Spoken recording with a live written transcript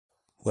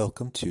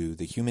Welcome to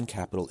the Human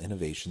Capital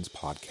Innovations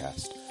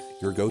Podcast,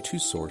 your go-to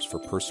source for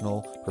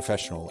personal,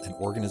 professional, and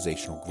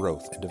organizational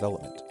growth and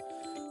development.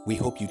 We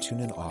hope you tune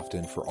in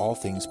often for all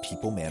things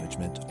people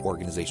management,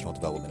 organizational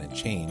development and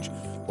change,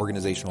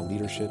 organizational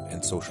leadership,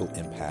 and social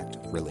impact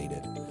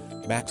related.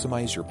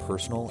 Maximize your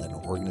personal and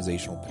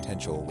organizational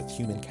potential with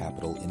Human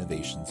Capital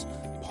Innovations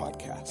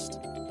Podcast.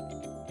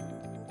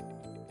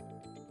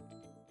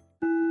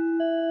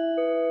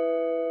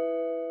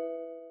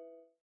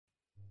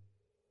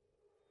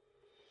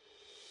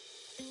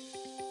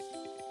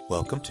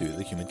 Welcome to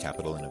the Human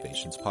Capital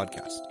Innovations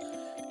Podcast.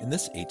 In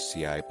this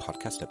HCI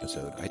podcast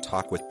episode, I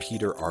talk with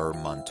Peter R.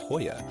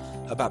 Montoya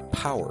about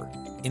power,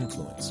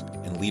 influence,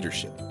 and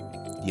leadership,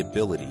 the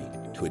ability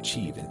to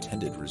achieve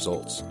intended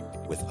results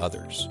with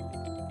others.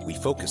 We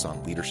focus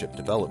on leadership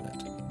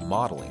development,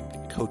 modeling,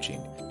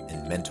 coaching,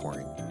 and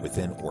mentoring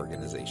within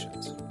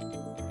organizations.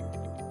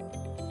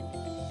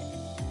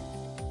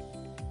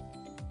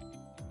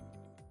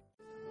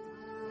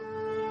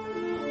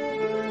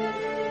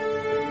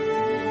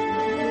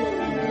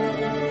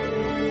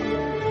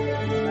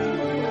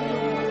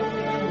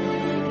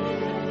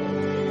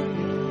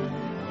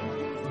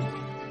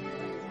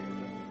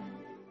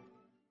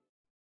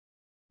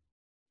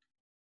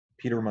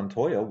 Peter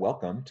Montoya,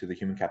 welcome to the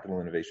Human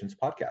Capital Innovations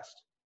Podcast.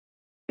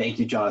 Thank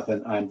you,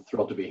 Jonathan. I'm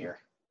thrilled to be here.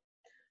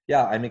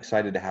 Yeah, I'm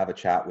excited to have a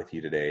chat with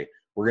you today.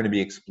 We're going to be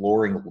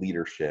exploring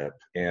leadership.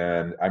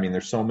 And I mean,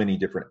 there's so many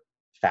different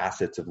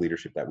facets of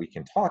leadership that we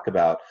can talk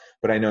about,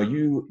 but I know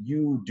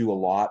you do a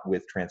lot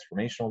with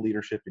transformational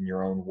leadership in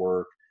your own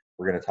work.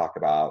 We're going to talk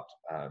about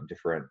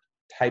different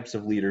types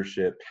of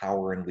leadership,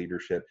 power in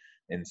leadership,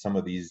 and some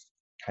of these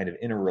kind of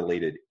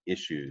interrelated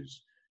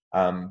issues.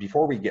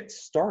 Before we get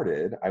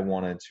started, I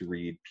wanted to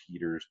read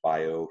Peter's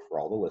bio for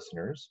all the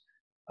listeners.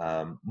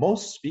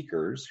 Most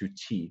speakers who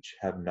teach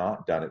have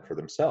not done it for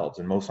themselves,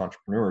 and most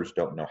entrepreneurs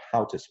don't know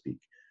how to speak.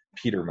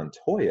 Peter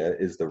Montoya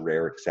is the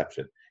rare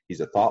exception. He's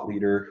a thought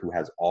leader who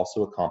has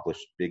also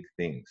accomplished big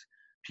things.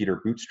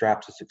 Peter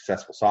bootstrapped a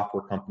successful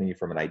software company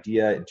from an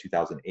idea in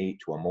 2008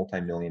 to a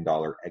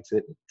multi-million-dollar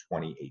exit in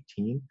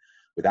 2018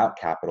 without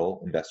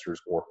capital,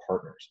 investors, or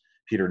partners.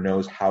 Peter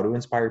knows how to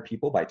inspire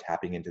people by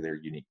tapping into their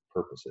unique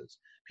purposes.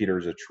 Peter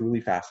is a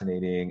truly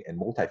fascinating and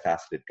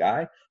multifaceted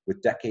guy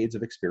with decades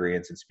of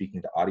experience in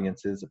speaking to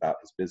audiences about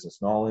his business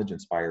knowledge,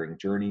 inspiring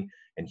journey,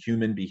 and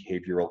human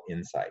behavioral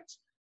insights.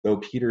 Though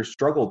Peter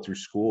struggled through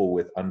school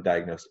with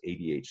undiagnosed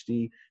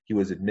ADHD, he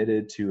was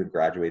admitted to and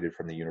graduated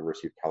from the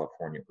University of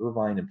California,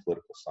 Irvine in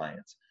political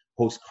science.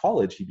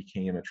 Post-college, he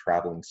became a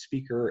traveling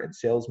speaker and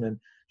salesman,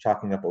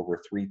 chalking up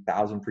over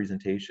 3,000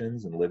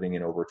 presentations and living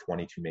in over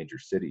 22 major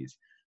cities.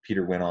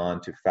 Peter went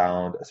on to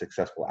found a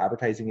successful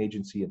advertising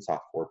agency and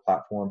software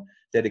platform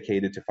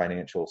dedicated to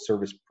financial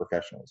service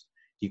professionals.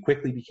 He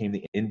quickly became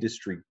the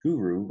industry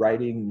guru,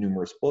 writing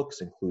numerous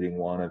books, including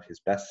one of his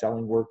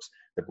best-selling works,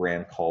 The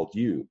Brand Called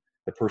You,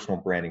 The Personal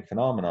Branding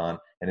Phenomenon,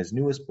 and his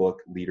newest book,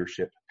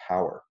 Leadership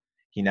Power.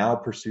 He now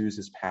pursues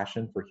his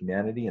passion for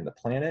humanity and the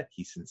planet.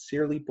 He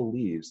sincerely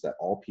believes that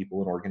all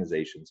people and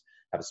organizations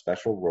have a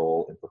special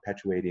role in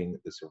perpetuating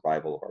the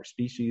survival of our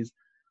species,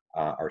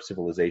 our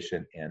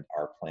civilization, and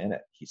our planet.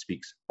 He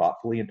speaks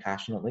thoughtfully and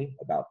passionately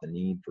about the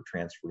need for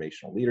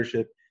transformational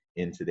leadership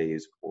in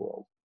today's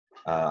world.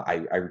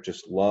 I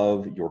just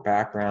love your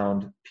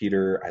background,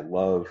 Peter. I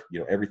love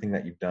everything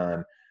that you've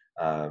done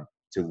to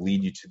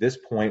lead you to this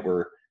point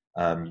where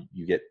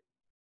you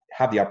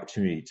have the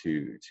opportunity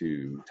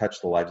to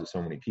touch the lives of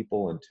so many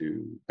people and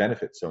to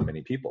benefit so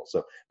many people.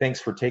 So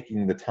thanks for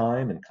taking the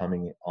time and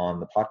coming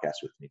on the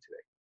podcast with me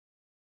today.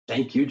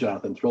 Thank you,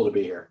 Jonathan. Thrilled to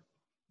be here.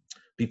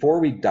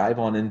 Before we dive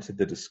on into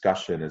the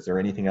discussion, is there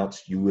anything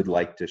else you would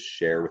like to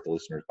share with the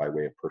listeners by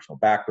way of personal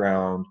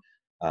background,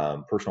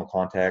 personal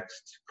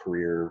context,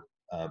 career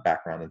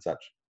background, and such?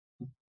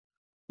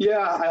 Yeah,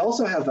 I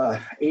also have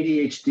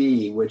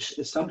ADHD, which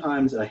is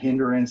sometimes a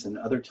hindrance and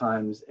other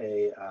times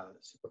a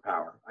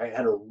superpower. I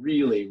had a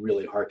really,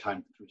 really hard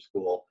time through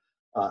school.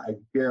 I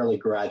barely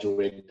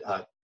graduated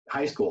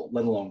high school,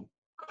 let alone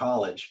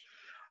college.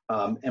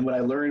 And what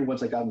I learned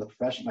once I got in the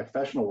my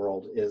professional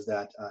world is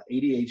that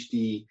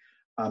ADHD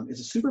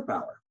is a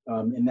superpower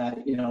in that,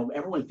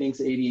 everyone thinks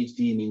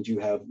ADHD means you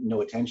have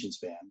no attention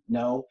span.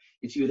 No,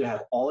 it's you either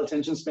have all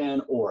attention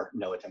span or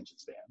no attention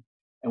span.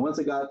 And once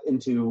I got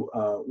into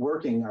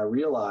working, I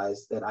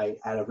realized that I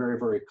had a very,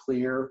 very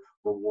clear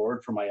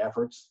reward for my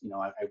efforts.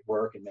 I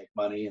work and make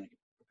money and I can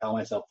propel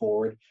myself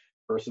forward.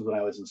 Versus when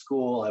I was in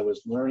school, I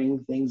was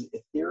learning things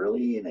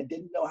ethereally and I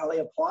didn't know how they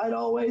applied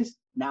always.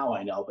 Now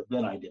I know, but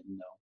then I didn't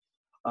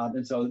know.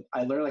 And so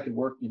I learned I could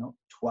work,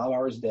 12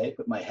 hours a day,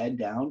 put my head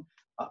down,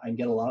 and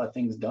get a lot of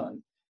things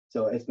done.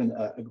 So it's been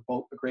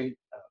both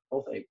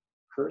a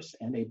curse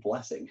and a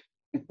blessing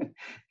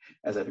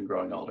as I've been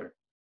growing older.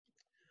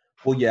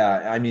 Well,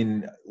 yeah, I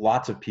mean,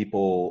 lots of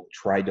people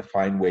try to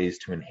find ways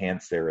to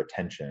enhance their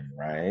attention,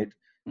 right?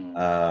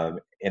 And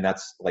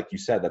that's, like you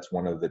said, that's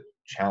one of the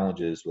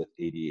challenges with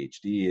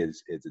ADHD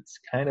is it's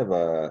kind of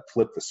a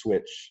flip the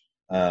switch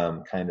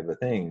kind of a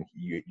thing.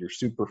 You're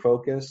super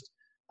focused,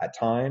 at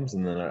times,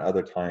 and then at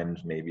other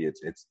times maybe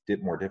it's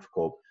more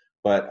difficult.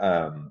 But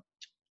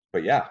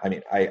yeah, I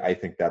mean, I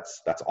think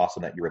that's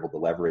awesome that you're able to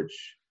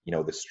leverage,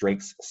 the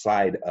strengths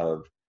side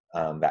of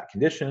that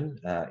condition,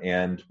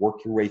 and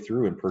work your way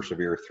through and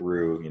persevere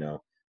through,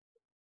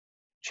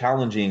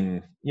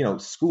 challenging,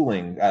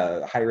 schooling,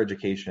 higher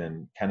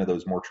education, kind of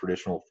those more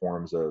traditional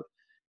forms of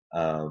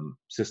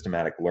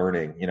systematic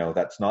learning.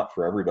 That's not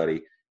for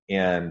everybody,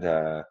 and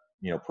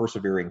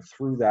persevering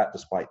through that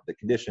despite the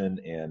condition,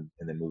 and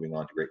then moving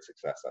on to great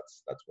success.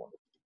 That's wonderful.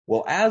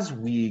 Well, as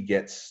we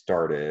get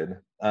started,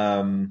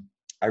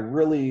 I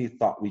really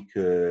thought we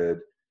could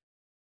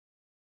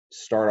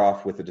start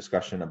off with a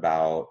discussion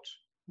about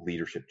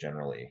leadership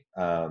generally.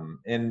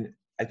 And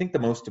I think the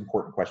most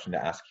important question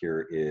to ask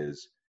here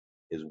is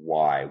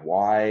why?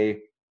 Why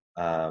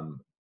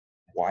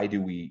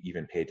do we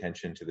even pay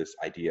attention to this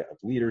idea of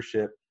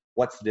leadership?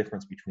 What's the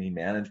difference between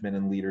management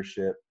and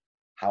leadership?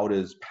 How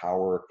does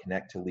power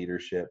connect to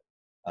leadership?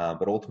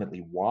 But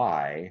ultimately,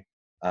 why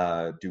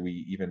do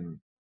we even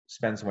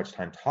spend so much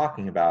time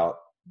talking about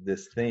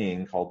this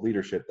thing called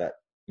leadership that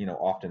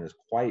often is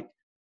quite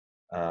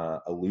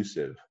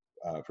elusive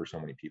for so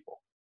many people?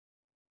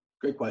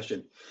 Great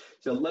question.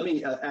 So let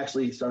me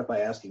actually start by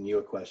asking you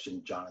a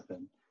question,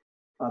 Jonathan.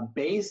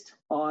 Based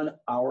on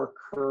our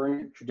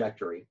current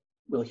trajectory,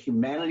 will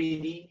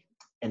humanity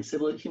and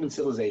human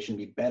civilization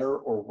be better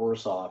or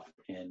worse off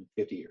in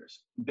 50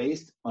 years?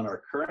 Based on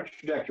our current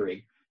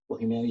trajectory, will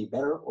humanity be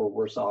better or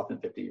worse off in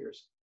 50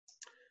 years?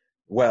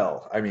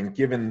 Well, I mean,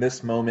 given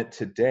this moment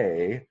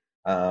today,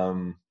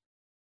 I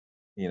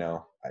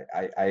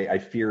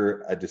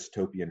fear a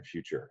dystopian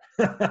future.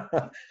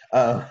 But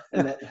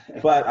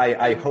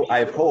I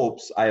have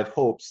hopes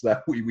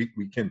that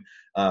we can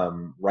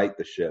right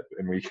the ship,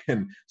 and we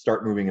can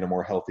start moving in a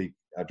more healthy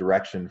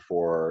direction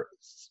for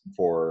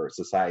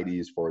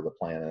societies, for the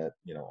planet,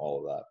 all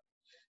of that.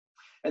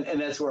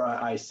 And that's where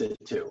I sit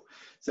too.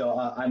 So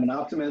I'm an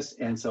optimist,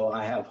 and so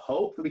I have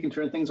hope that we can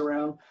turn things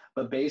around.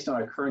 But based on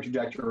our current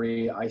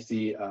trajectory, I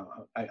see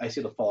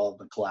the fall,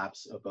 the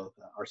collapse of both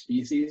our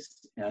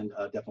species and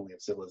definitely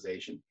of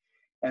civilization.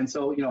 And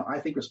so,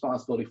 I think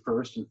responsibility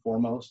first and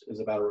foremost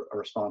is about a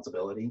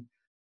responsibility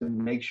to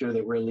make sure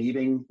that we're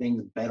leaving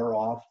things better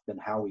off than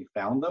how we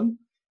found them.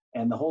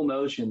 And the whole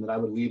notion that I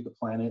would leave the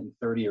planet in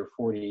 30 or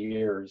 40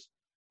 years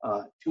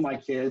to my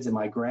kids and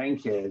my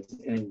grandkids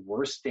in a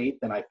worse state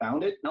than I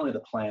found it, not only the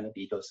planet,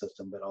 the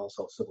ecosystem, but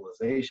also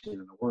civilization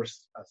in a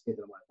worse state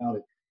than I found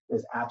it,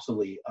 is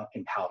absolutely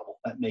impalatable.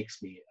 That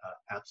makes me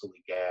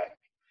absolutely gag.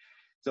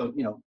 So,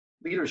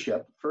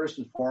 leadership, first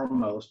and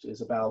foremost, is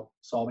about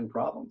solving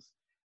problems.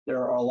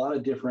 There are a lot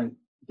of different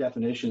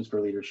definitions for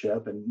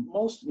leadership, and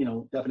most,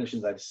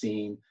 definitions I've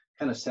seen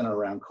kind of center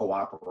around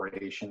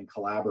cooperation and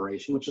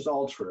collaboration, which is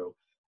all true.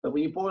 But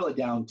when you boil it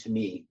down to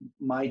me,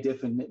 my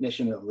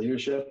definition of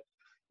leadership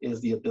is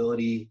the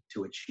ability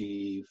to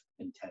achieve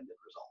intended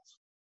results.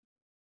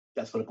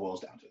 That's what it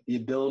boils down to, the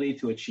ability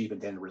to achieve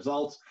intended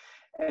results.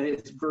 And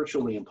it's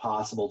virtually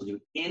impossible to do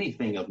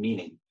anything of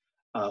meaning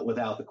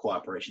without the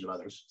cooperation of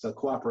others. So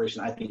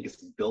cooperation, I think, is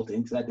built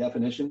into that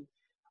definition.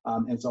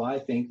 And so I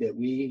think that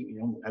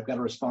I've got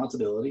a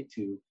responsibility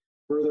to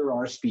further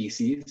our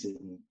species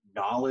in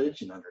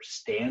knowledge and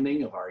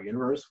understanding of our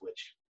universe,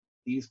 which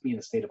leaves me in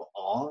a state of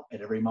awe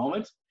at every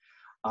moment,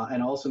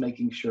 and also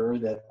making sure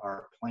that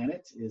our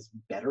planet is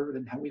better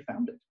than how we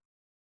found it.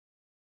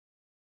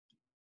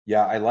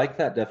 Yeah, I like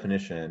that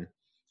definition.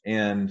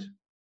 And,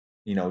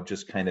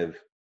 just kind of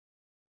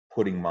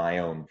putting my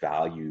own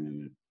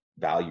values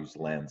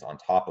lens on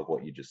top of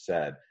what you just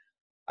said,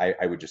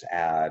 I would just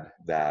add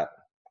that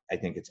I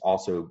think it's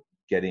also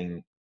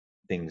getting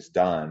things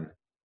done,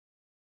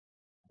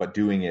 but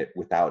doing it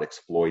without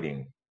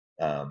exploiting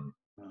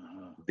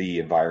the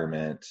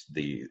environment,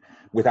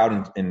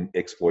 without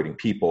exploiting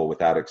people,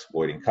 without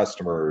exploiting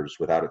customers,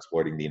 without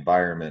exploiting the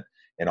environment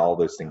and all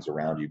those things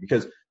around you.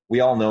 Because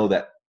we all know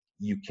that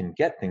you can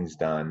get things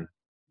done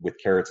with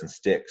carrots and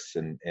sticks,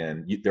 and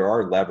there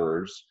are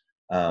levers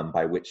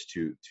by which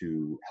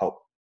to help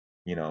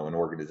an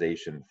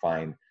organization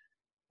find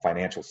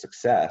financial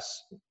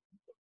success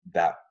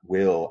that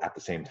will at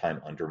the same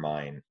time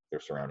undermine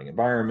their surrounding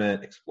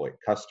environment, exploit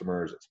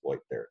customers, exploit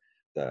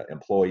the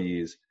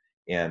employees.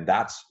 And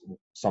that's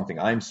something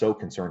I'm so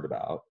concerned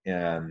about.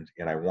 And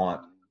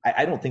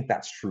I don't think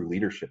that's true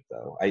leadership,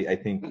 though. I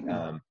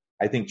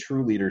think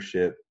true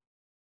leadership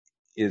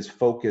is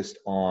focused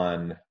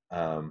on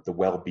the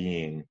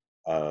well-being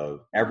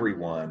of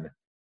everyone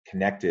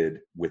connected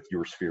with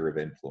your sphere of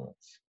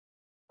influence.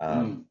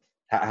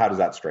 How does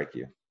that strike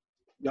you?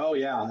 Oh,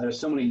 yeah. There's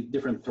so many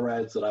different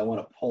threads that I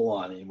want to pull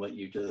on in what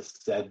you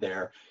just said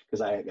there,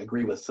 because I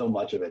agree with so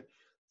much of it.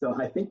 So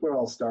I think where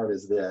I'll start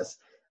is this.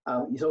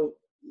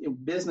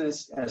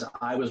 Business, as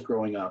I was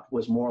growing up,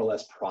 was more or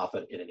less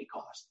profit at any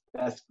cost.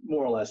 That's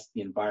more or less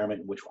the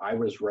environment in which I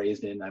was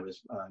raised in. I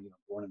was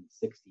born in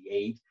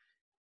 '68,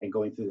 and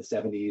going through the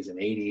 '70s and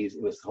 '80s,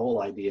 it was the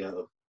whole idea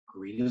of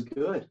greed is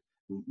good,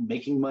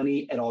 making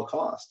money at all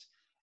costs.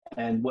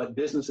 And what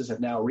businesses have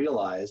now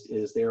realized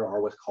is there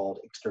are what's called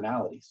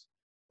externalities,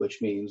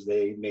 which means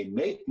they may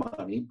make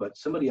money, but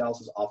somebody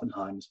else is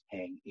oftentimes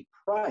paying a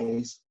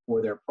price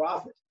for their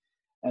profit.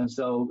 And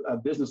so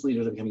business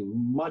leaders are becoming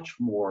much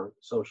more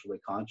socially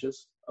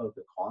conscious of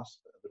the cost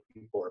that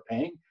people are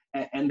paying,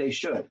 and they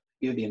should,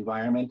 either the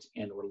environment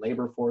and or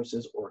labor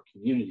forces or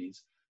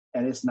communities.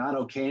 And it's not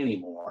okay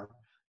anymore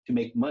to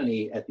make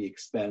money at the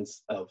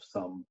expense of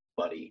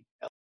somebody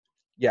else.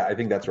 Yeah, I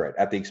think that's right.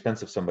 At the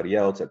expense of somebody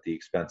else, at the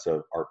expense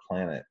of our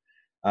planet.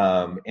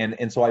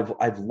 And so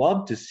I've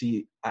loved to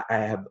see.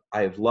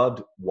 I've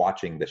loved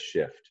watching the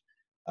shift.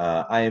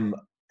 I'm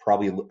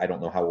probably, I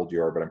don't know how old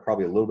you are, but I'm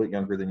probably a little bit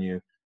younger than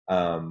you.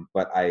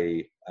 But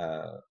I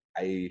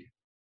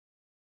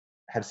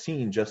have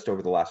seen just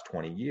over the last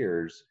 20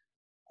 years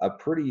a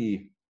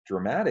pretty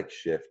dramatic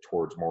shift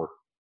towards more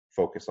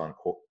focus on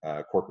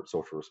corporate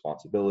social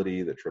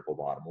responsibility, the triple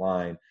bottom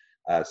line,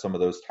 some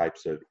of those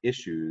types of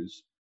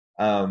issues.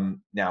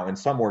 Now, in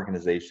some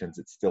organizations,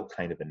 it's still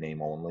kind of a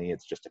name only.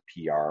 It's just a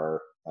PR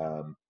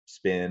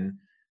spin.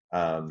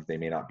 They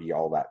may not be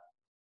all that,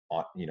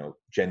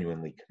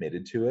 genuinely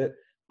committed to it.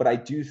 But I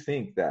do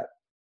think that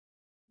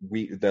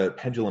the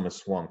pendulum has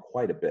swung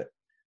quite a bit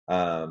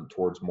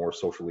towards more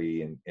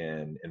socially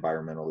and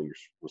environmentally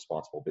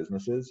responsible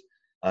businesses.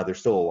 There's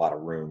still a lot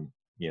of room,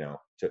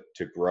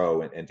 to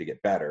grow and to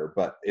get better,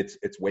 but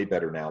it's way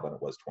better now than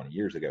it was 20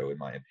 years ago, in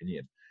my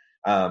opinion.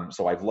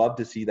 So I've loved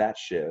to see that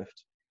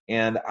shift.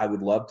 And I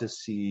would love to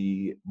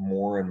see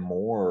more and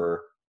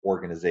more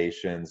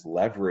organizations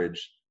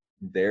leverage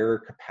their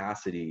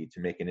capacity to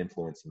make an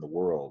influence in the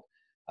world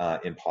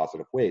in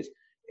positive ways.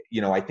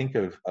 I think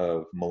of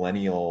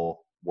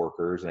millennial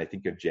workers, and I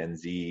think of Gen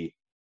Z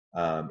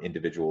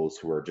individuals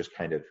who are just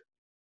kind of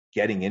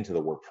getting into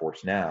the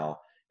workforce now.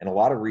 And a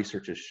lot of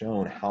research has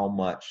shown how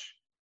much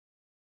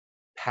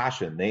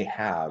passion they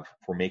have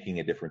for making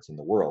a difference in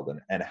the world,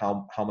 and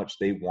how much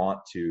they want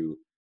to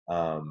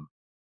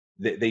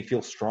they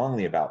feel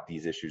strongly about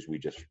these issues we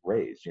just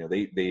raised.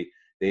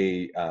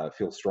 They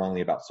feel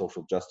strongly about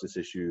social justice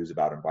issues,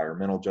 about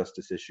environmental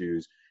justice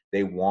issues.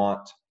 They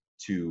want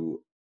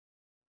to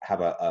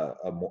have a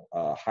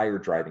higher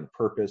driving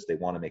purpose. They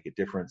want to make a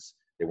difference.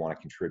 They want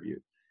to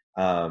contribute.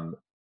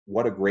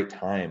 What a great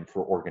time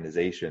for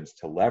organizations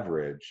to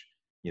leverage,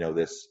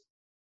 this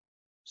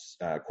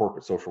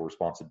corporate social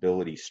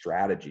responsibility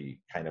strategy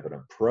kind of an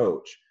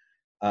approach,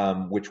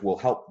 which will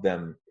help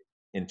them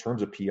in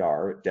terms of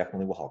PR. It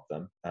definitely will help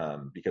them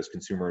because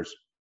consumers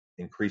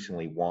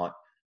increasingly want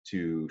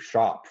to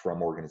shop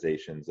from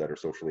organizations that are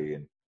socially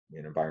and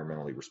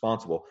environmentally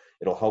responsible.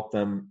 It'll help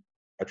them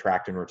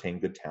attract and retain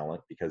good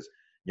talent because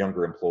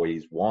younger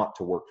employees want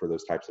to work for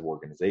those types of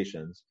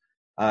organizations.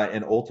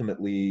 And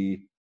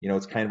ultimately,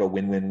 it's kind of a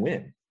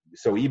win-win-win.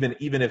 So even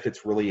if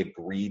it's really a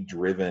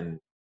greed-driven,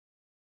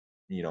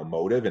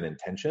 motive and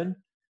intention,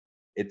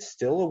 it's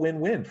still a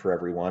win-win for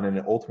everyone.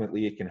 And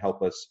ultimately it can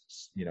help us,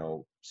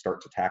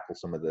 start to tackle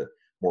some of the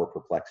more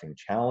perplexing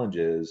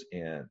challenges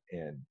and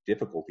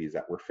difficulties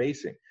that we're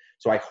facing.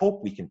 So I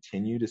hope we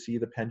continue to see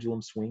the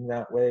pendulum swing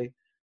that way.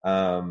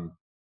 But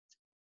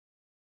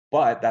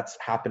that's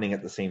happening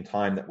at the same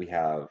time that we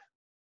have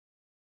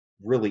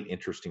really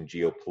interesting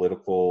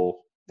geopolitical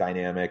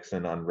dynamics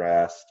and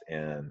unrest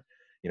and,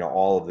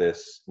 all of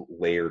this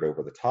layered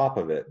over the top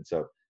of it. And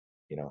so,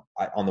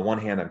 on the one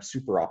hand, I'm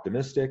super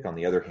optimistic. On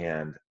the other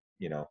hand,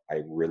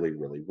 I really,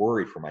 really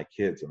worry for my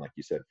kids. And like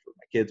you said, for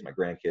my kids, my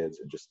grandkids,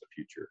 and just the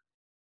future.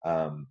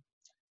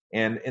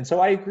 And so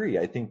I agree.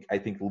 I think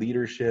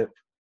leadership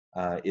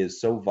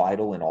is so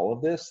vital in all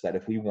of this that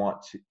if we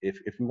want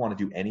to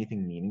do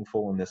anything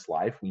meaningful in this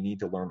life, we need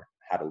to learn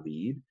how to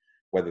lead,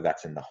 whether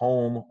that's in the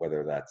home,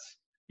 whether that's,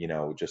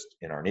 just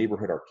in our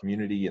neighborhood, our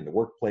community, in the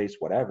workplace,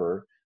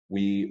 whatever.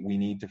 We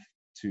need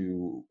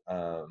to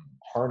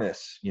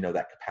harness,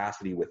 that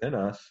capacity within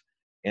us,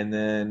 and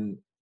then,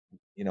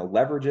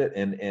 leverage it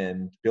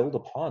and build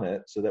upon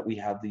it so that we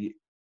have the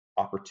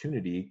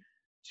opportunity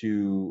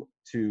to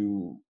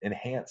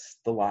enhance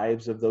the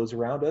lives of those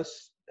around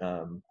us,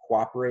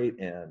 cooperate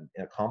and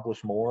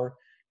accomplish more,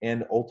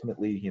 and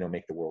ultimately,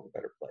 make the world a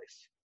better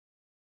place.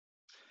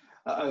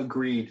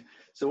 Agreed.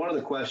 So one of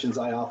the questions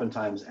I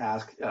oftentimes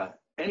ask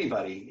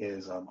anybody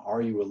is,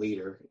 are you a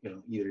leader?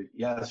 Either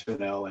yes or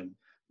no. And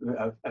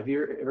a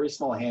very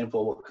small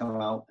handful will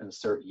come out and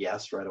assert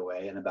yes right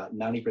away. And about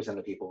 90%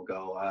 of people will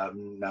go,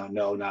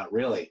 no, not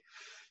really.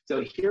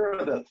 So here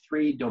are the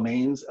three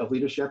domains of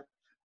leadership.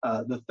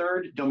 The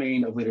third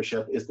domain of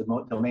leadership is the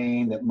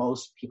domain that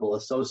most people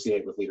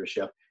associate with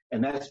leadership,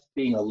 and that's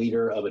being a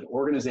leader of an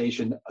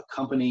organization, a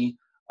company,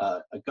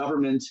 a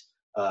government,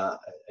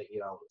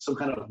 some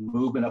kind of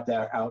movement out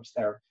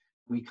there.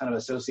 We kind of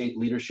associate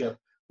leadership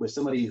with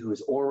somebody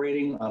who's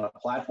orating on a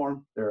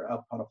platform. They're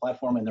up on a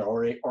platform and they're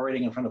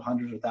orating in front of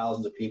hundreds of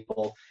thousands of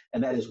people,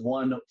 and that is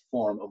one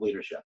form of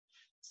leadership.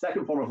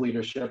 Second form of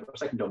leadership, or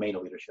second domain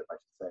of leadership, I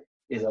should say,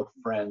 is of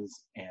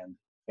friends and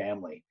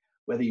family.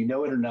 Whether you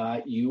know it or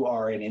not, you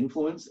are an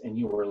influence and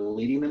you are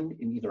leading them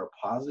in either a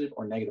positive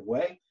or negative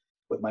way.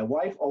 What my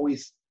wife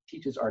always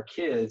teaches our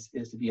kids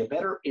is to be a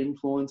better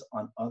influence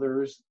on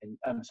others,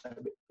 and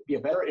be a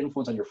better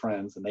influence on your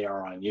friends than they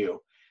are on you.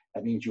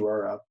 That means you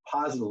are a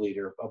positive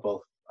leader of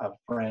both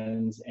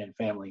friends and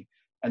family.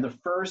 And the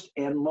first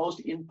and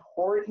most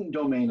important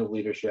domain of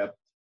leadership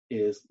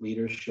is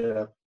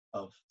leadership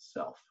of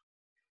self.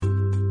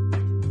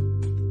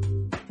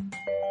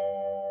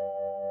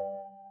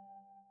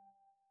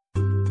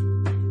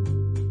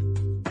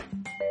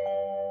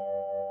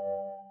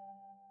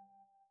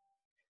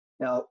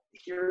 Now,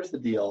 here's the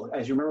deal.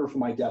 As you remember from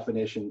my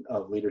definition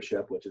of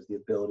leadership, which is the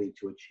ability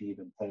to achieve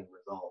intended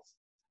results,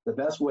 the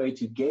best way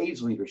to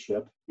gauge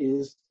leadership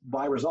is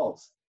by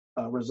results.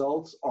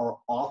 Results are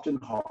often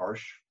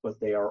harsh, but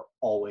they are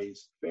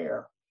always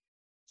fair.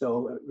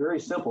 So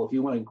very simple. If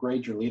you want to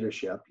grade your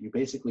leadership, you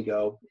basically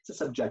go, it's a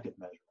subjective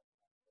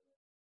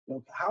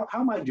measure. How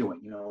am I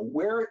doing?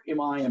 Where am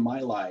I in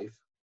my life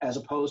as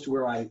opposed to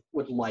where I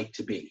would like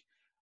to be?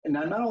 And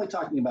I'm not only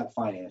talking about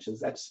finances.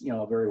 That's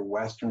a very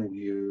Western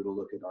view to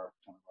look at our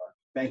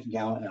bank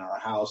account and our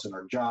house and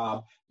our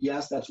job.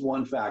 Yes, that's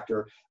one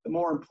factor. But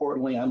more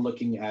importantly, I'm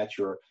looking at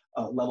your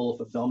level of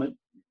fulfillment,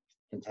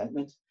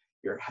 contentment,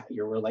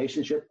 your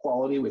relationship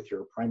quality with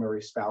your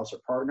primary spouse or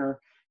partner,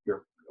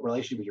 your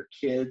relationship with your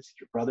kids,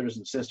 your brothers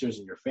and sisters,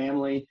 and your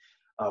family.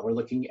 We're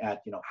looking at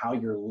how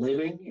you're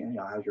living,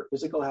 how your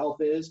physical health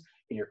is,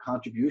 and your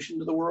contribution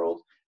to the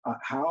world.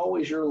 How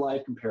is your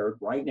life compared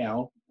right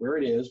now, where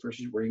it is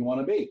versus where you want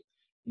to be?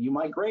 You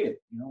might grade it.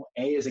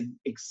 A is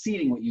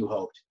exceeding what you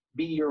hoped.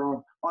 B,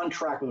 you're on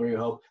track with where you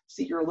hope.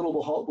 C, you're a little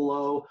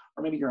below,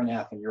 or maybe you're an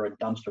F and you're a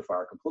dumpster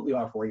fire, completely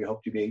off where you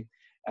hope to be.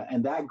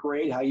 And that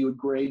grade, how you would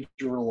grade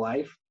your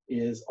life,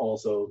 is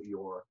also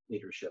your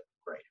leadership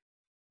grade.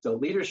 So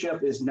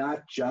leadership is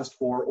not just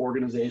for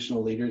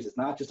organizational leaders. It's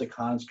not just a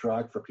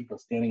construct for people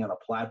standing on a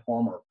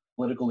platform or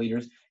political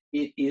leaders.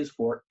 It is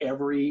for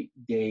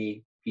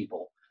everyday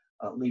people.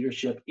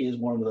 Leadership is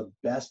one of the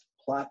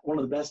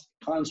best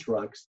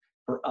constructs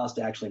for us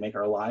to actually make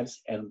our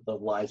lives and the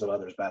lives of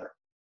others better.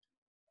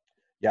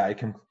 Yeah, I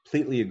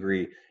completely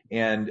agree.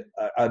 And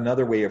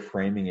another way of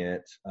framing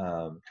it,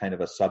 kind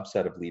of a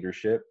subset of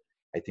leadership,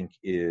 I think,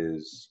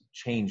 is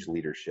change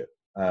leadership.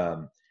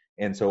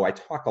 And so I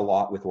talk a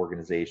lot with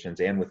organizations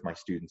and with my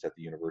students at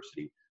the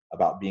university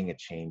about being a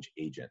change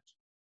agent.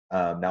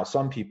 Now,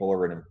 some people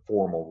are in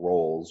informal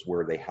roles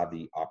where they have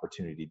the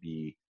opportunity to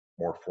be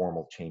more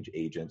formal change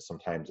agents.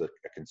 Sometimes a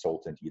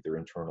consultant, either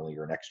internally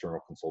or an external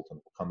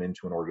consultant, will come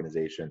into an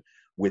organization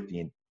with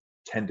the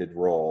intended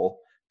role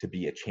to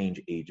be a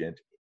change agent,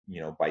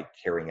 by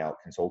carrying out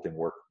consulting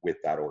work with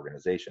that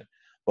organization.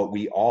 But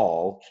we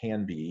all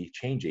can be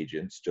change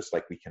agents, just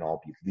like we can all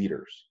be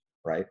leaders,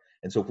 right?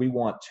 And so if we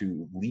want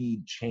to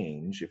lead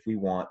change, if we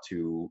want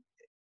to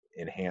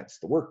enhance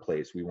the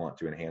workplace, we want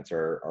to enhance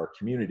our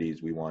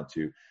communities, we want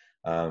to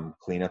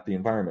clean up the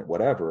environment,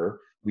 whatever,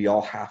 we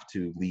all have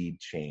to lead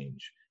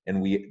change.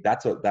 And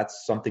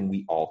that's something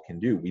we all can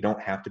do. We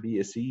don't have to be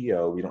a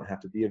CEO, we don't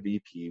have to be a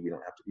VP, we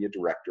don't have to be a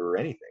director or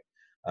anything.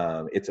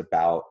 It's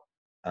about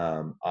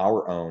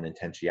our own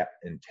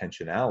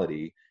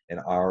intentionality and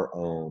our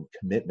own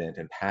commitment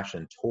and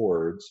passion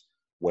towards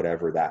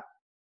whatever that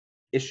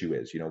issue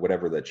is,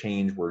 whatever the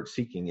change we're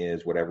seeking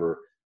is, whatever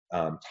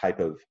type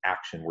of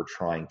action we're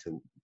trying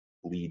to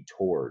lead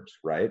towards,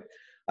 right?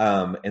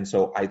 And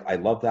so I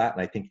love that.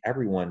 And I think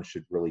everyone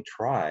should really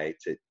try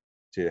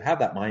to have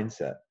that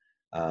mindset.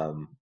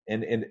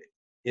 And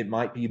it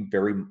might be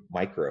very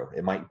micro.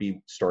 It might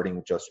be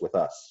starting just with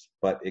us,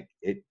 but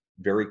it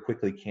very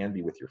quickly can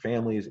be with your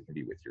families. It can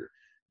be with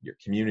your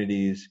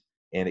communities,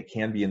 and it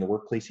can be in the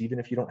workplace, even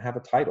if you don't have a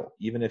title.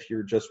 Even if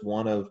you're just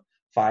one of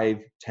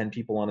 5-10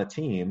 people on a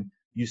team,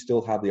 you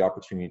still have the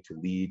opportunity to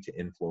lead, to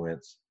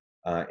influence,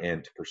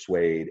 and to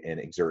persuade and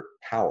exert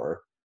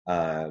power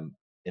and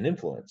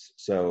influence.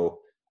 So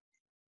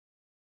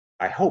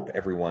I hope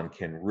everyone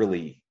can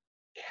really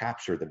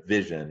capture the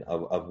vision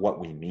of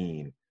what we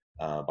mean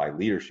by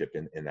leadership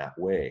in that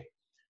way.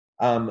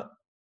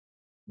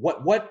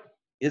 What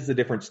is the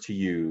difference to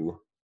you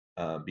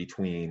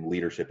between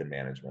leadership and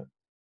management?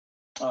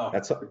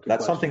 That's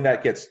something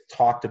that gets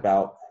talked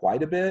about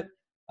quite a bit,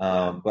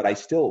 but I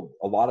still,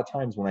 a lot of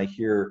times when I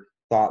hear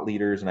thought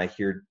leaders and I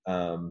hear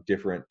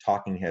different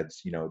talking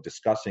heads,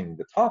 discussing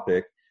the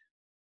topic,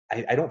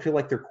 I don't feel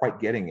like they're quite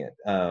getting it,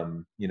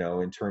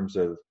 in terms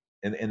of,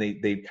 and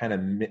they kind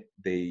of,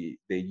 they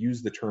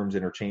use the terms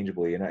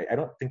interchangeably, and I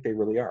don't think they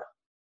really are.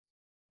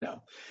 No.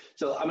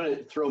 So I'm going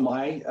to throw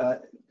my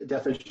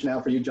definition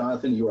out for you,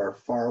 Jonathan. You are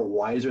far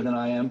wiser than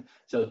I am.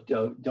 So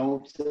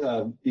don't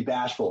be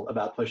bashful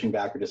about pushing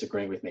back or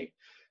disagreeing with me.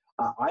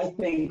 I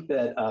think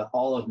that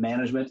all of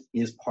management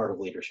is part of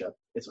leadership.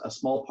 It's a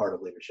small part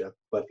of leadership.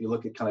 But if you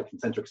look at kind of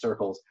concentric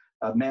circles,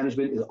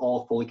 management is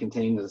all fully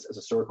contained as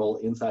a circle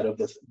inside of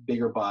this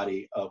bigger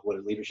body of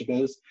what leadership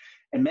is.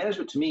 And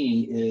management to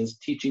me is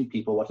teaching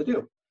people what to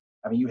do.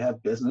 I mean, you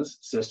have business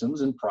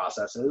systems and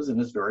processes, and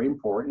it's very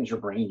important as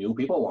you're bringing new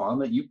people along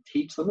that you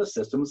teach them the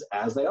systems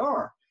as they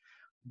are.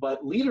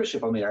 But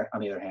leadership, on the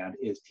other hand,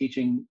 is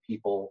teaching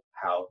people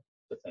how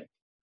to think.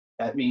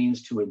 That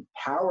means to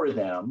empower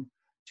them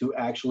to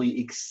actually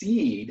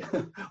exceed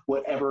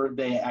whatever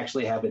they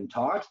actually have been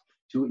taught,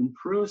 to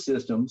improve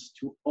systems,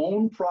 to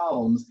own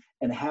problems,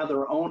 and have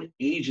their own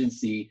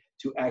agency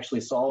to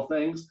actually solve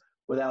things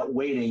without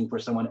waiting for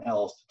someone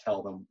else to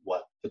tell them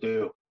what to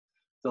do.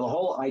 So the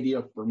whole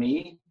idea for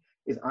me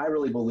is I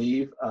really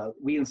believe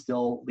we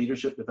instill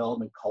leadership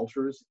development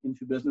cultures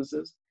into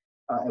businesses.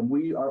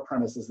 And our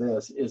premise is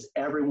this, is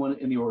everyone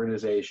in the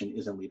organization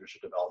is in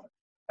leadership development.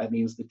 That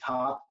means the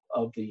top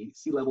of the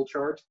C-level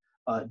chart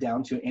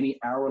down to any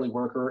hourly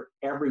worker,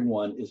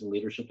 everyone is in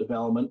leadership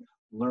development,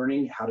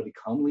 learning how to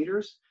become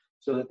leaders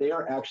so that they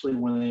are actually,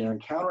 when they are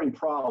encountering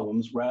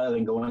problems, rather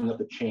than going up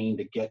the chain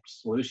to get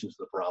solutions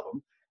to the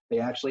problem, they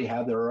actually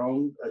have their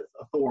own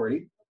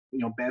authority,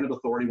 band of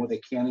authority, what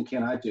they can and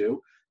cannot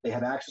do. They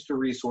have access to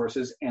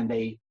resources, and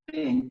they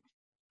think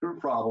through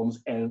problems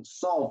and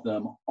solve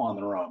them on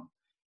their own.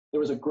 There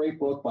was a great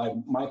book by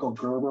Michael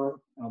Gerber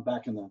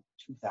back in the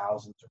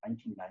 2000s or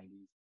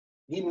 1990s.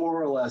 He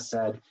more or less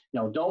said,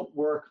 don't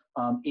work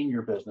in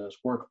your business,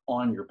 work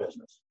on your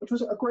business, which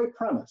was a great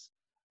premise.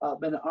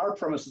 But our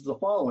premise is the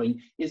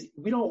following, is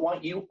we don't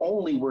want you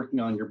only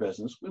working on your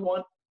business. We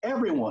want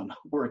everyone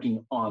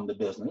working on the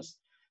business.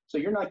 So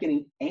you're not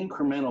getting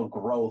incremental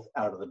growth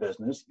out of the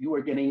business. You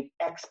are getting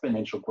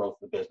exponential growth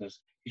of the business,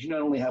 because you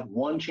not only have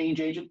one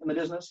change agent in the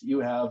business, you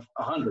have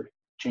 100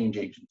 change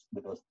agents in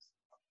the business.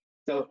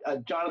 So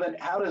Jonathan,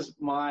 how does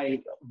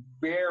my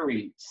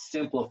very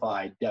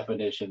simplified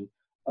definition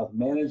of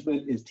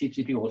management is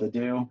teaching people what to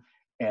do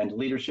and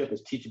leadership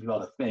is teaching people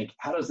how to think,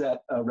 how does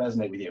that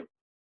resonate with you?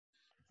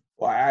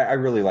 Well, I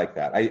really like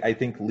that. I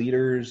think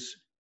leaders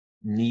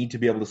need to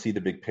be able to see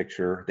the big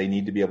picture. They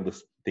need to be able to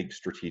think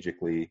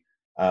strategically.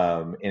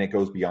 And it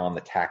goes beyond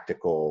the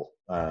tactical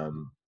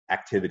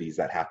activities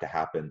that have to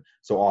happen.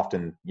 So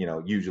often,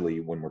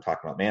 usually when we're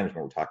talking about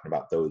management, we're talking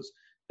about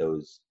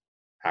those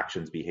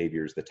actions,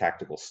 behaviors, the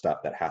tactical stuff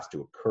that has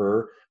to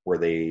occur where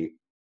they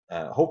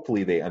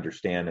hopefully they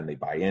understand and they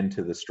buy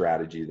into the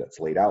strategy that's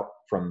laid out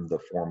from the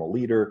formal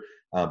leader,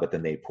 but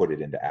then they put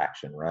it into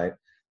action, right?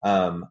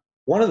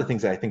 One of the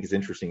things that I think is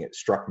interesting, it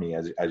struck me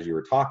as you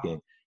were talking,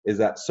 is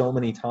that so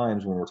many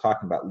times when we're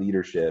talking about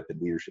leadership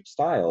and leadership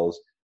styles,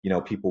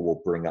 people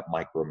will bring up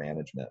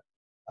micromanagement.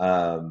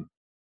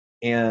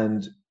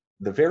 And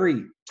the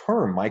very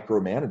term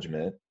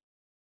micromanagement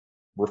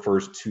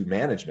refers to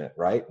management,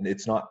 right?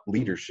 It's not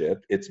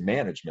leadership, it's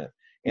management.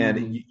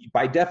 And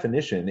by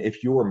definition,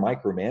 if you're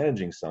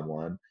micromanaging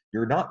someone,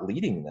 you're not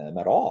leading them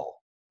at all,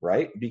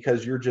 right?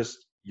 Because you're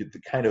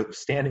kind of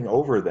standing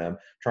over them,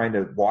 trying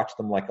to watch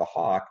them like a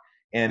hawk.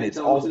 And it's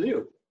all to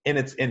do.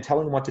 And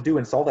telling them what to do.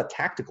 And it's all that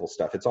tactical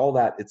stuff. It's all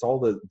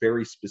the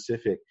very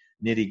specific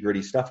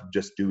nitty-gritty stuff of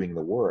just doing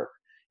the work.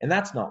 And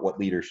that's not what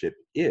leadership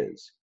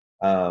is.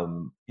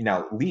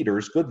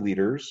 Good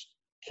leaders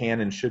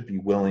can and should be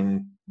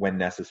willing when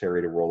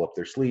necessary to roll up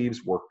their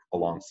sleeves, work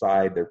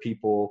alongside their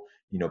people,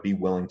 be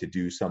willing to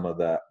do some of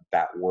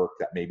that work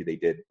that maybe they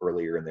did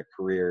earlier in their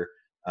career,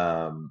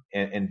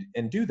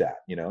 and do that,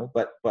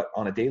 but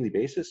on a daily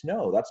basis,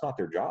 no, that's not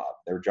their job.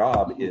 Their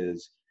job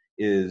is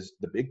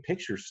the big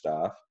picture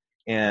stuff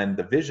and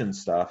the vision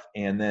stuff,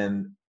 and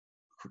then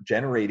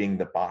generating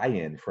the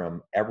buy-in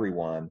from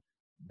everyone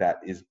that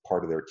is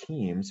part of their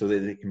team so that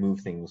they can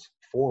move things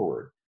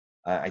forward.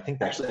 I think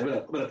that's actually,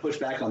 I'm going to push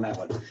back on that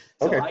one.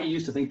 So okay. I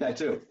used to think that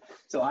too.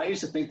 So I used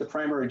to think the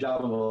primary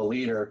job of a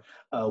leader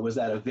was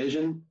that of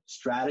vision,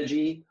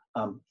 strategy,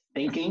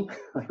 thinking,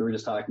 like we were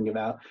just talking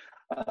about,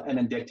 and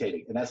then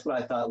dictating. And that's what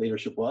I thought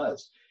leadership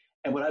was.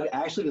 And what I've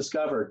actually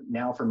discovered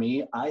now for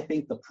me, I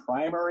think the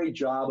primary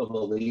job of a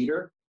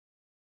leader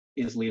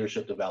is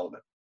leadership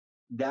development.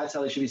 That's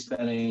how they should be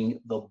spending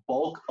the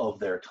bulk of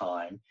their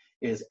time,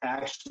 is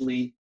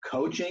actually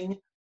coaching,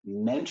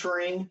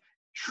 mentoring,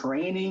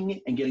 training,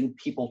 and getting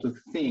people to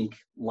think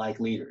like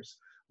leaders.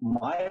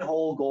 My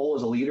whole goal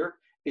as a leader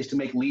is to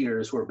make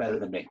leaders who are better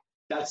than me.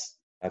 That's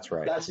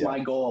right. That's my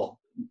goal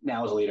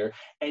now as a leader.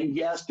 And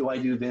yes, do I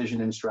do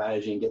vision and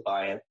strategy and get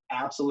buy-in?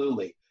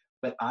 Absolutely.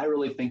 But I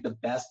really think the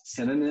best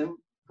synonym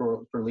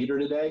for leader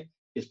today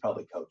is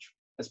probably coach.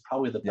 That's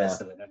probably the best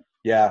synonym.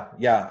 Yeah.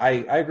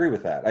 I agree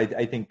with that.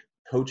 I think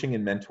coaching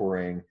and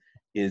mentoring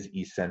is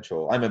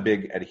essential. I'm a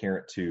big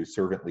adherent to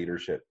servant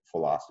leadership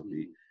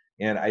philosophy.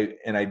 And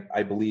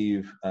I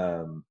believe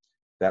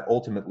that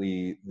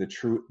ultimately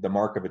the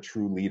mark of a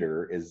true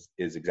leader is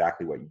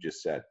exactly what you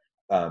just said.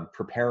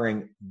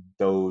 Preparing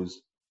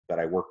those that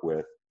I work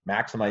with,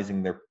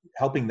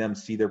 helping them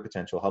see their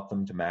potential, help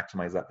them to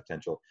maximize that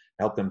potential,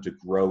 help them to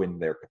grow in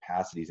their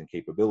capacities and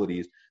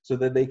capabilities so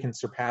that they can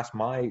surpass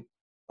my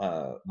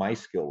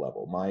skill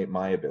level,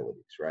 my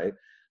abilities, right?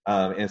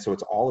 And so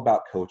it's all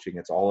about coaching,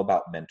 it's all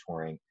about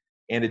mentoring,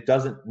 and it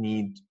doesn't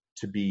need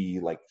to be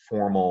like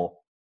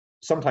formal.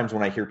 Sometimes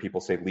when I hear people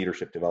say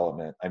leadership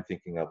development, I'm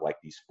thinking of like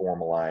these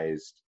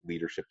formalized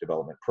leadership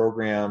development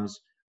programs.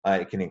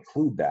 It can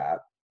include that,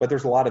 but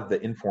there's a lot of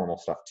the informal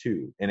stuff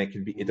too. And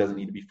it doesn't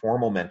need to be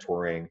formal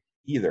mentoring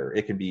either.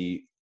 It can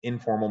be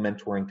informal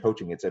mentoring,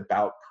 coaching. It's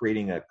about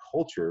creating a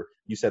culture.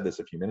 You said this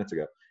a few minutes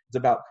ago. It's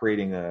about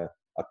creating a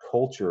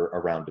culture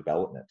around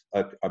development,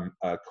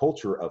 a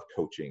culture of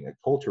coaching, a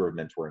culture of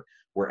mentoring,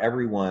 where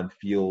everyone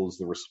feels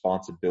the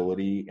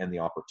responsibility and the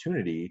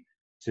opportunity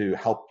to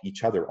help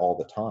each other all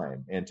the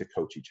time and to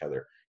coach each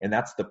other. And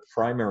that's the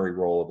primary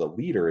role of the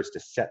leader, is to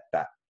set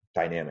that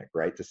dynamic,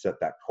 right? To set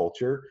that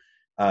culture.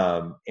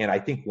 And I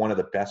think one of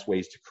the best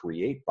ways to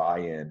create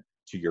buy-in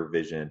to your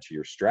vision, to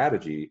your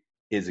strategy,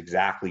 is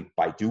exactly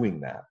by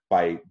doing that,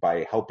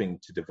 by helping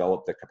to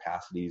develop the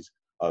capacities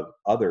of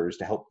others,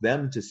 to help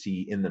them to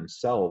see in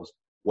themselves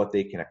what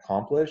they can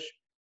accomplish.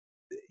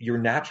 You're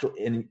natural,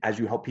 and as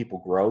you help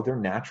people grow, they're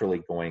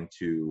naturally going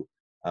to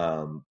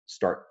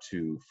start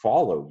to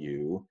follow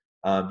you,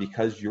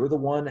 because you're the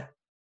one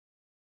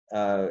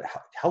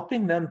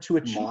helping them to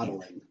achieve.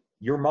 Modeling.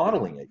 You're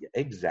modeling it.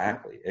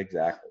 Exactly.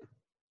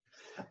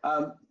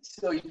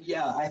 So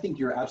yeah, I think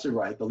you're absolutely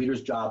right. The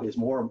leader's job is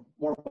more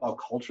about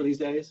culture these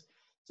days.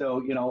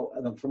 So,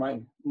 for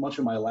much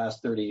of my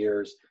last 30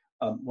 years,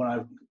 when I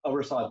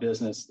oversaw a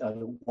business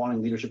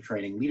wanting leadership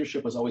training,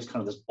 leadership was always kind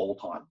of this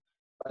bolt-on.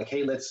 Like,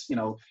 hey, let's,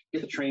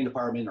 get the training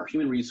department or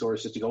human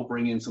resources to go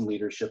bring in some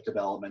leadership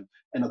development,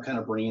 and they'll kind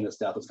of bring in the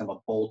stuff that's kind of a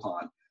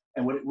bolt-on.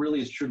 And what it really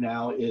is true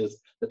now is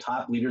the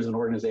top leaders in an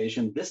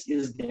organization, this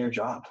is their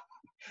job.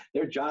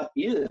 Their job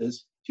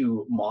is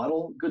to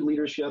model good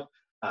leadership,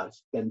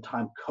 spend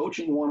time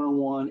coaching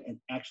one-on-one, and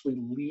actually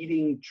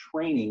leading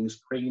trainings,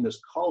 creating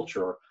this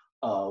culture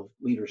of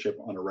leadership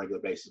on a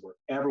regular basis where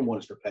everyone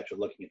is perpetually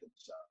looking at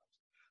themselves.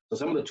 So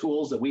some of the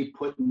tools that we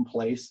put in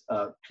place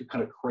to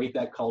kind of create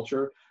that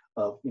culture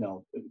of,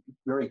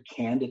 very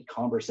candid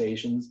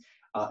conversations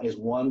is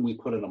one. We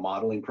put in a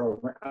modeling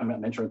program, a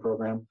mentoring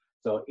program.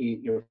 So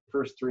your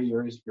first 3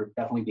 years, you're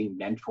definitely being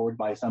mentored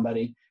by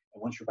somebody.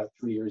 And once you're about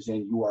 3 years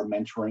in, you are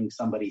mentoring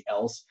somebody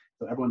else.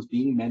 So everyone's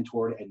being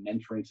mentored and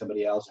mentoring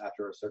somebody else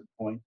after a certain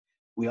point.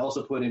 We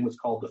also put in what's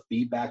called the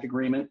feedback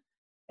agreement.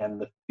 And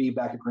the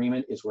feedback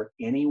agreement is where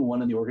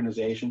anyone in the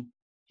organization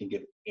can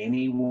give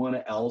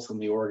anyone else in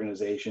the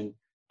organization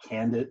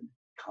candid,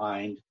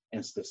 kind,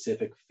 and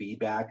specific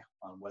feedback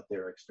on what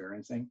they're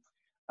experiencing.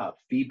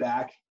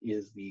 Feedback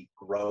is the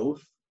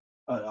growth,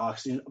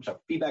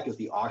 feedback is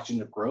the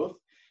oxygen of growth.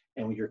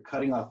 And when you're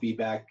cutting off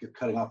feedback, you're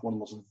cutting off one of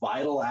the most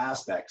vital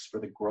aspects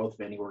for the growth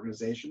of any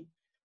organization.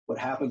 What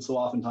happens so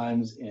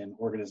oftentimes in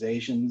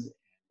organizations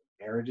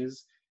and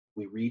marriages,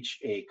 we reach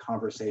a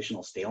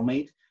conversational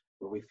stalemate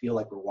where we feel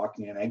like we're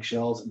walking on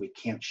eggshells and we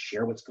can't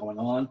share what's going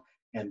on.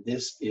 And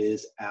this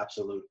is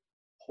absolute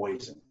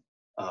poison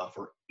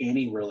for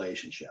any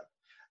relationship.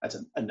 That's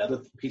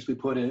another piece we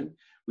put in.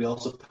 We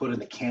also put in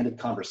the candid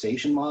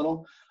conversation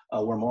model,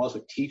 where more or less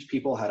we teach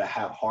people how to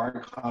have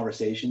hard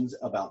conversations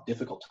about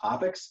difficult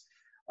topics.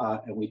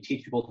 And we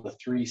teach people the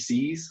 3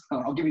 C's.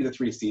 I'll give you the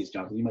 3 C's,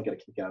 Jonathan. You might get a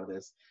kick out of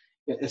this,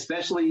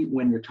 especially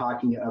when you're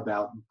talking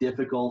about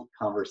difficult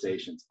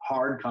conversations,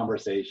 hard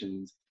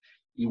conversations.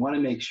 You want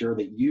to make sure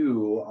that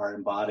you are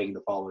embodying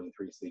the following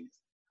 3 C's.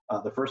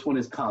 The first one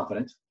is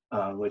confident,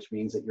 which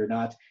means that you're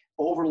not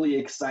overly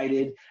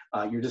excited.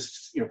 You're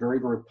just very,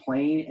 very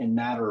plain and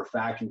matter of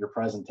fact in your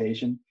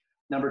presentation.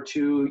 Number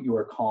 2, you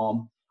are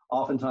calm.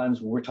 Oftentimes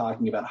when we're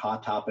talking about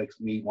hot topics,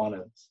 we want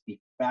to speak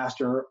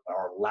faster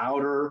or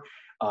louder,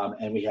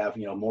 and we have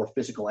more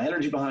physical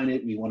energy behind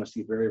it. We want to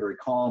be very, very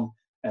calm.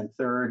 And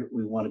third,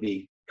 we want to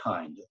be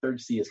kind. The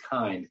third C is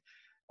kind.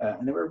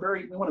 And we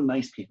want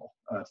nice people.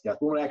 We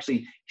want to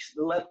actually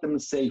let them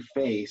save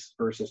face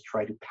versus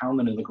try to pound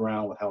them in the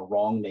ground with how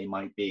wrong they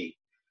might be.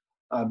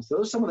 So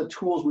those are some of the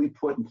tools we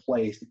put in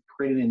place to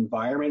create an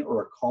environment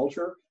or a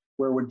culture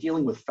where we're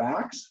dealing with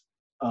facts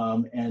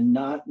and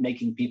not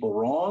making people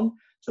wrong,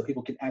 so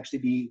people can actually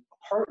be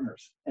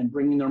partners and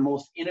bringing their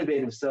most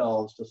innovative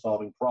selves to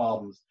solving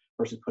problems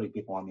versus putting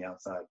people on the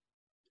outside.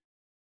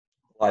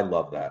 I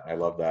love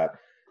that.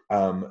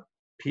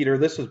 Peter,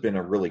 this has been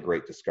a really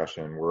great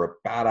discussion. We're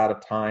about out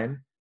of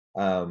time.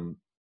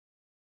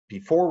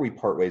 Before we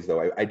part ways,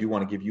 though, I do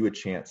want to give you a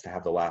chance to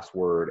have the last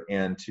word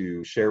and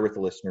to share with the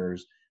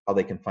listeners how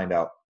they can find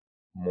out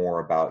more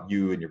about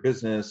you and your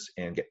business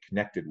and get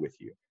connected with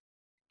you.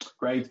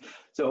 Great.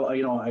 So,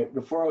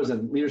 before I was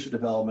in leadership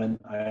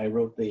development, I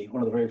wrote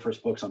one of the very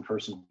first books on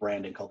personal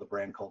branding called The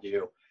Brand Called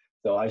You.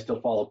 So I still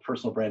follow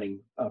personal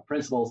branding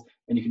principles,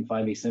 and you can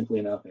find me simply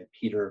enough at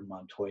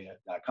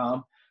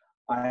petermontoya.com.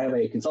 I have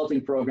a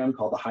consulting program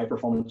called the High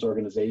Performance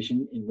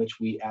Organization, in which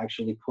we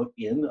actually put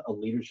in a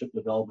leadership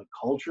development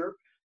culture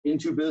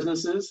into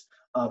businesses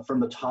from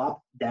the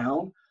top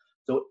down.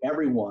 So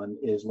everyone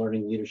is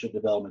learning leadership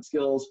development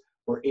skills.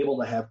 We're able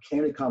to have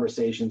candid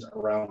conversations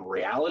around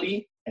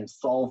reality and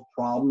solve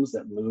problems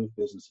that move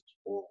businesses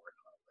forward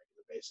on a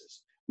regular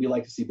basis. We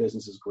like to see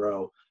businesses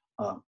grow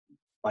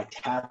by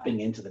tapping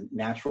into the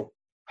natural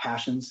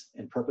passions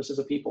and purposes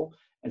of people,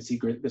 and see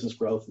great business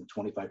growth from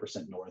 25%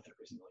 north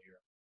every single year.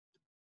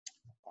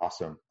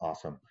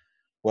 Awesome.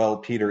 Well,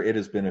 Peter, it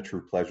has been a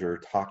true pleasure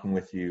talking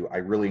with you. I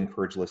really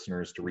encourage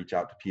listeners to reach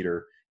out to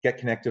Peter, get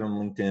connected on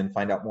LinkedIn,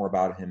 find out more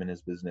about him and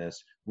his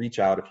business. Reach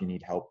out if you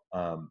need help,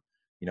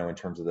 in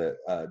terms of the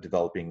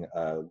developing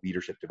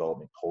leadership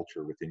development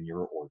culture within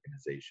your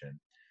organization.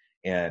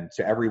 And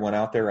to everyone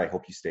out there, I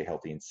hope you stay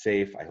healthy and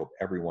safe. I hope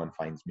everyone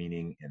finds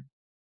meaning and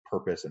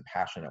purpose and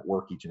passion at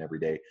work each and every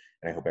day.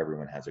 And I hope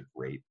everyone has a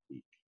great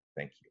week.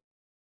 Thank you.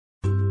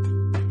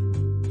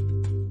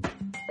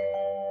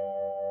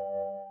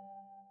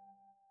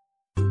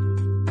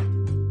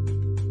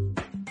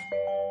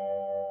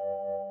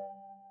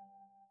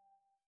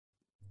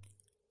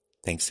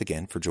 Thanks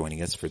again for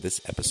joining us for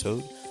this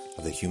episode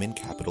of the Human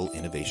Capital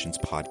Innovations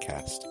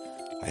Podcast.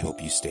 I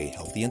hope you stay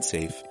healthy and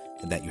safe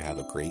and that you have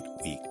a great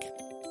week.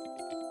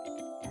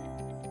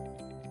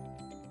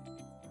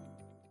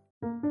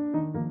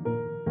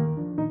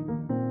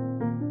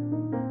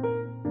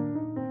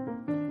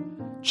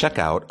 Check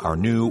out our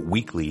new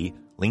weekly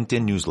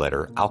LinkedIn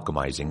newsletter,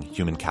 Alchemizing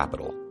Human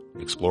Capital,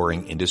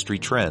 exploring industry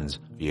trends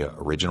via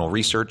original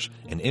research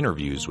and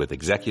interviews with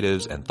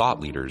executives and thought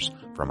leaders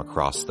from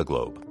across the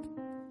globe.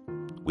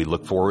 We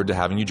look forward to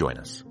having you join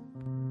us.